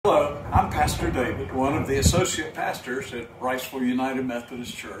Hello, I'm Pastor David, one of the associate pastors at Riceville United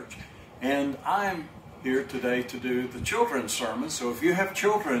Methodist Church, and I'm here today to do the children's sermon. So if you have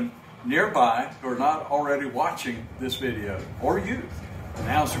children nearby who are not already watching this video, or youth,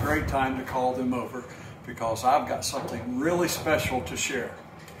 now's a great time to call them over because I've got something really special to share.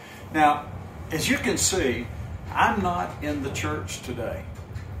 Now, as you can see, I'm not in the church today.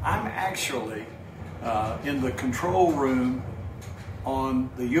 I'm actually in the control room on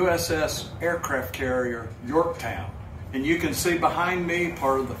the USS aircraft carrier Yorktown. And you can see behind me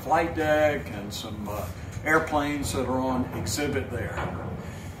part of the flight deck and some airplanes that are on exhibit there.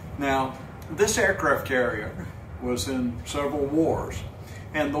 Now, this aircraft carrier was in several wars.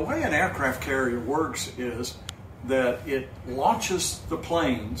 And the way an aircraft carrier works is that it launches the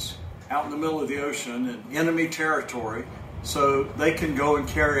planes out in the middle of the ocean in enemy territory so they can go and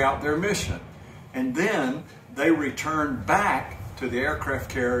carry out their mission. And then they return back to the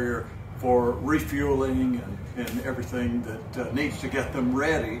aircraft carrier for refueling and everything that needs to get them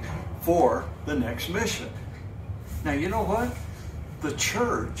ready for the next mission. Now, you know what? The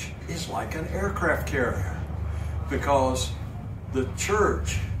church is like an aircraft carrier because the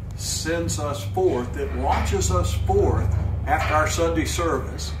church sends us forth, it launches us forth after our Sunday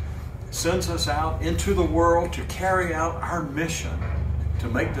service, sends us out into the world to carry out our mission, to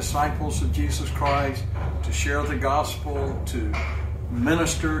make disciples of Jesus Christ, to share the gospel, to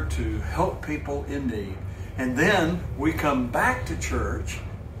minister, to help people in need. And then we come back to church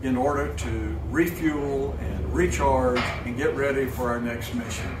in order to refuel and recharge and get ready for our next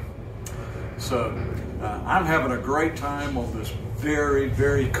mission. So I'm having a great time on this very,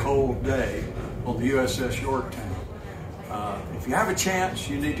 very cold day on the USS Yorktown. If you have a chance,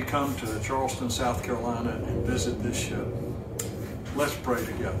 you need to come to Charleston, South Carolina and visit this ship. Let's pray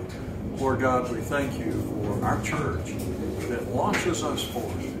together. Lord God, we thank you for our church that launches us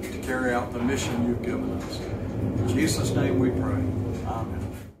forth to carry out the mission you've given us. In Jesus' name we pray.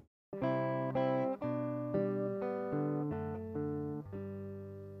 Amen.